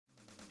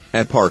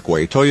At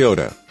Parkway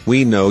Toyota,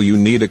 we know you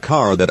need a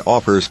car that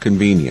offers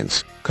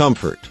convenience,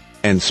 comfort,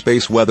 and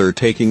space, whether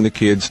taking the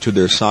kids to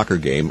their soccer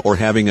game or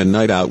having a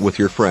night out with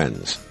your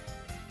friends.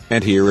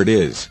 And here it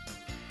is.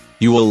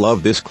 You will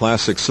love this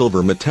classic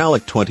silver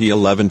metallic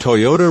 2011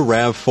 Toyota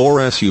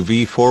RAV4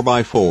 SUV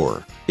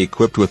 4x4,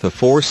 equipped with a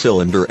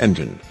 4-cylinder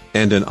engine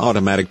and an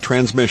automatic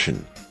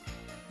transmission.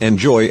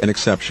 Enjoy an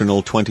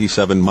exceptional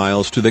 27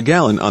 miles to the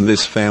gallon on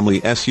this family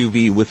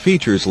SUV with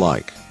features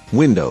like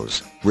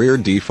windows, rear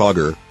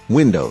defogger,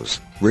 windows,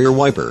 rear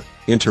wiper,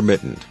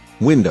 intermittent,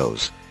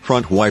 windows,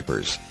 front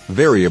wipers,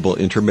 variable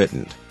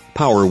intermittent,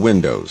 power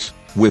windows,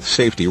 with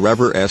safety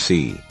Rever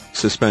SE,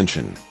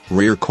 suspension,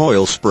 rear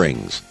coil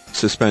springs,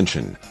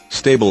 suspension,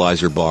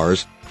 stabilizer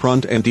bars,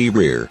 front and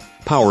rear,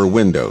 power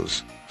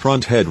windows,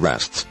 front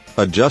headrests,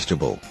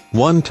 adjustable,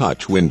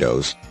 one-touch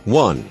windows,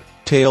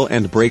 tail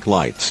and brake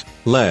lights,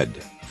 LED,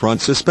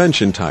 front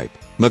suspension type,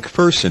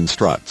 McPherson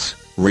struts,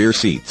 rear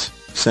seats,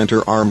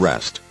 center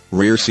armrest,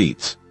 rear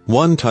seats,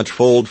 one-touch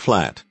fold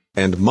flat,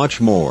 and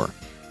much more.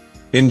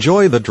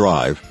 Enjoy the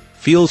drive,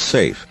 feel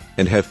safe,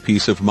 and have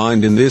peace of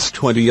mind in this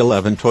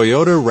 2011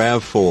 Toyota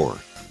RAV4.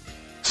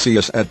 See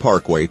us at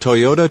Parkway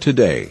Toyota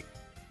today.